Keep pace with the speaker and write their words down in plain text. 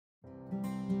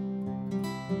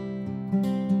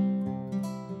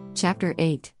Chapter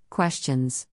 8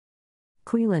 Questions.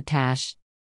 Quila Tash.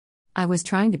 I was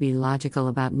trying to be logical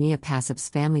about Nia Passip's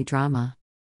family drama.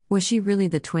 Was she really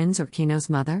the twins or Kino's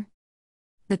mother?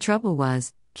 The trouble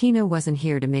was, Kino wasn't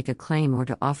here to make a claim or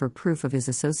to offer proof of his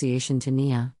association to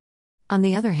Nia. On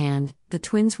the other hand, the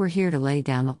twins were here to lay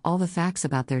down all the facts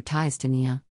about their ties to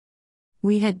Nia.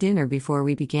 We had dinner before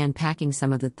we began packing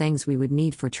some of the things we would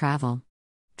need for travel.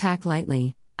 Pack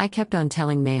lightly, I kept on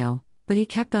telling Mayo, but he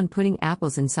kept on putting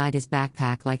apples inside his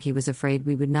backpack like he was afraid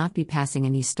we would not be passing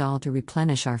any stall to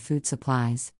replenish our food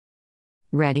supplies.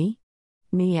 Ready?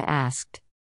 Nia asked.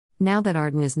 Now that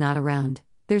Arden is not around,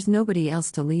 there's nobody else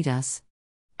to lead us.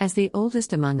 As the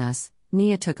oldest among us,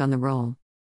 Nia took on the role.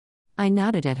 I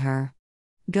nodded at her.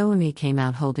 Goemi came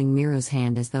out holding Miro's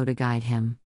hand as though to guide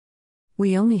him.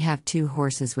 We only have 2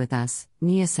 horses with us,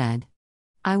 Nia said.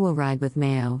 I will ride with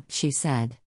Mayo, she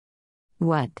said.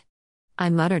 What? I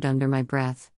muttered under my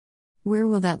breath. Where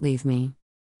will that leave me?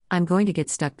 I'm going to get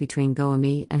stuck between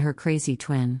Goemi and her crazy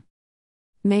twin.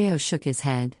 Mayo shook his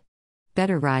head.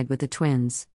 Better ride with the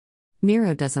twins.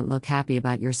 Miro doesn't look happy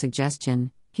about your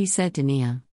suggestion, he said to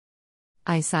Nia.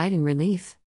 I sighed in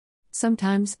relief.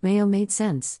 Sometimes Mayo made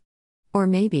sense. Or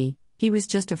maybe, he was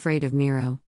just afraid of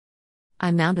Miro. I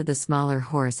mounted the smaller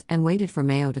horse and waited for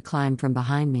Mayo to climb from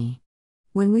behind me.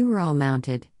 When we were all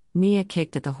mounted, Nia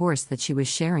kicked at the horse that she was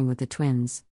sharing with the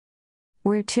twins.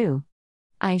 Where to?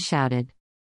 I shouted.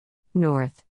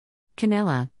 North.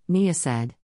 Canela, Nia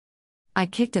said. I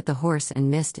kicked at the horse and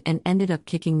missed and ended up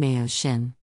kicking Mayo's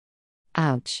shin.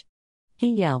 Ouch.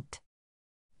 He yelped.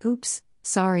 Oops,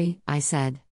 sorry, I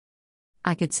said.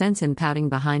 I could sense him pouting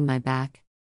behind my back.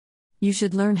 You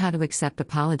should learn how to accept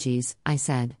apologies, I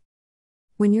said.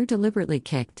 When you're deliberately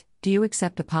kicked, do you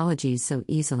accept apologies so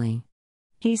easily?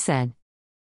 He said.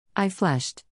 I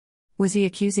flushed. Was he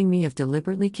accusing me of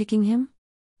deliberately kicking him?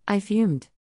 I fumed.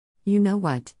 You know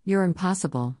what, you're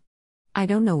impossible. I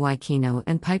don't know why Kino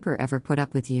and Pyper ever put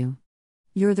up with you.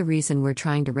 You're the reason we're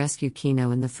trying to rescue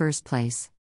Kino in the first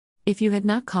place. If you had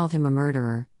not called him a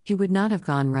murderer, he would not have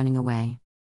gone running away.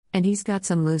 And he's got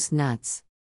some loose nuts.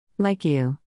 Like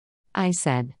you. I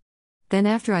said. Then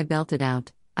after I belted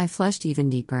out, I flushed even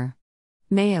deeper.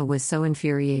 Mayo was so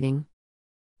infuriating.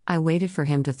 I waited for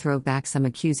him to throw back some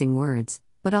accusing words,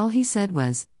 but all he said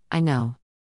was, I know.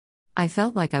 I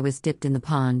felt like I was dipped in the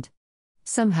pond.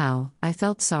 Somehow, I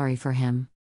felt sorry for him.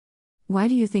 Why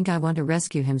do you think I want to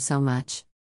rescue him so much?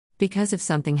 Because if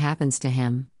something happens to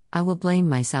him, I will blame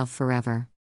myself forever.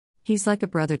 He's like a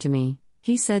brother to me,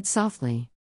 he said softly.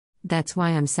 That's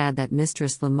why I'm sad that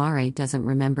Mistress Lamare doesn't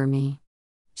remember me.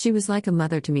 She was like a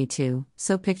mother to me too,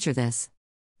 so picture this.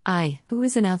 I, who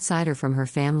is an outsider from her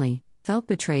family, felt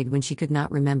betrayed when she could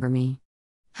not remember me.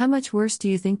 How much worse do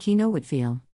you think Kino would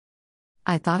feel?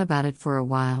 I thought about it for a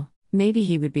while. Maybe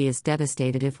he would be as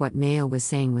devastated if what Mayo was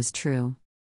saying was true.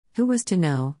 Who was to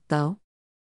know, though?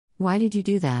 Why did you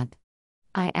do that?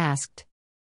 I asked.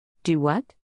 Do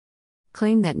what?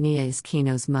 Claim that Nia is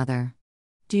Kino's mother.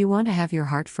 Do you want to have your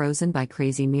heart frozen by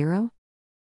crazy Miro?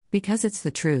 Because it's the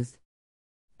truth.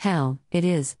 Hell, it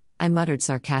is, I muttered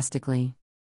sarcastically.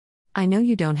 I know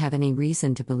you don't have any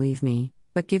reason to believe me,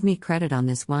 but give me credit on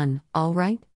this one, all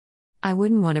right? I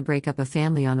wouldn't want to break up a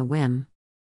family on a whim.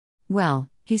 Well,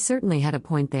 he certainly had a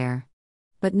point there.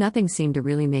 But nothing seemed to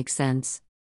really make sense.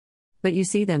 But you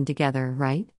see them together,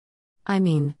 right? I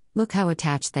mean, look how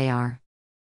attached they are.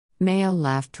 Mayo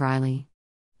laughed dryly.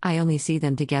 I only see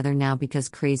them together now because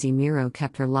crazy Miro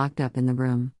kept her locked up in the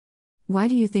room. Why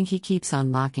do you think he keeps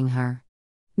on locking her?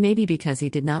 Maybe because he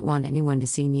did not want anyone to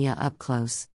see Nia up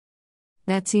close.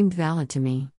 That seemed valid to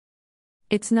me.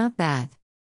 It's not that.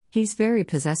 He's very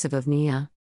possessive of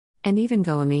Nia. And even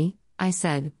Goemi, I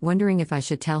said, wondering if I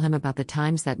should tell him about the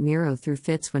times that Miro threw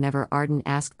fits whenever Arden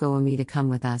asked Goemi to come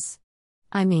with us.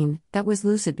 I mean, that was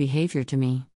lucid behavior to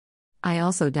me. I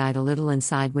also died a little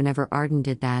inside whenever Arden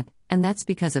did that, and that's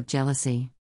because of jealousy.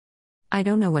 I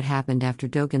don't know what happened after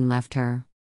Dogen left her.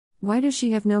 Why does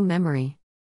she have no memory?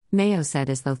 Mayo said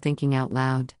as though thinking out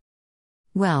loud.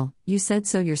 Well, you said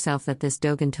so yourself that this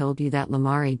Dogen told you that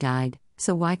Lamare died,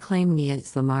 so why claim Nia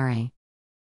is Lamare?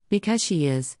 Because she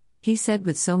is, he said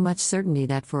with so much certainty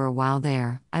that for a while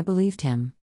there, I believed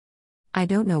him. I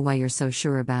don't know why you're so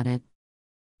sure about it.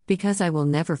 Because I will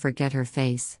never forget her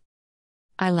face.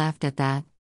 I laughed at that.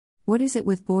 What is it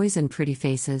with boys and pretty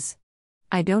faces?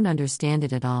 I don't understand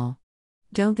it at all.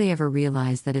 Don't they ever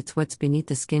realize that it's what's beneath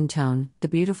the skin tone, the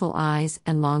beautiful eyes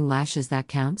and long lashes that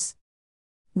counts?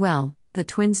 Well, the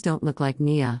twins don't look like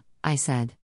Nia, I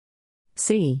said.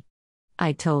 See?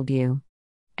 I told you.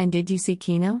 And did you see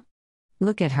Kino?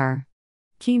 Look at her.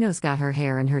 Kino's got her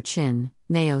hair and her chin,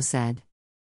 Mayo said.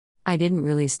 I didn't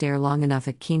really stare long enough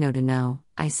at Kino to know,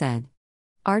 I said.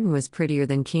 Arden was prettier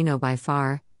than Kino by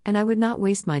far, and I would not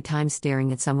waste my time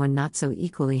staring at someone not so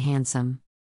equally handsome.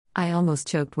 I almost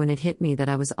choked when it hit me that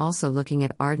I was also looking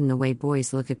at Arden the way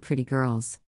boys look at pretty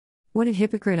girls. What a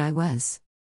hypocrite I was.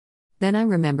 Then I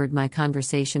remembered my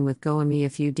conversation with Goemi a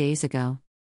few days ago.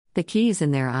 The key is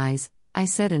in their eyes, I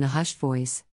said in a hushed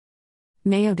voice.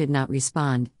 Mayo did not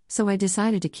respond, so I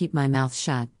decided to keep my mouth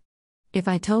shut. If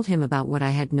I told him about what I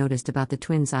had noticed about the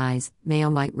twins' eyes, Mayo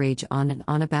might rage on and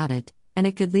on about it, and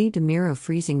it could lead to Miro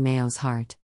freezing Mayo's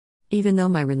heart. Even though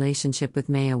my relationship with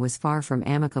Mayo was far from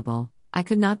amicable, I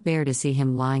could not bear to see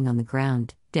him lying on the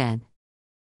ground, dead.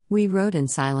 We rode in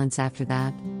silence after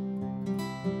that.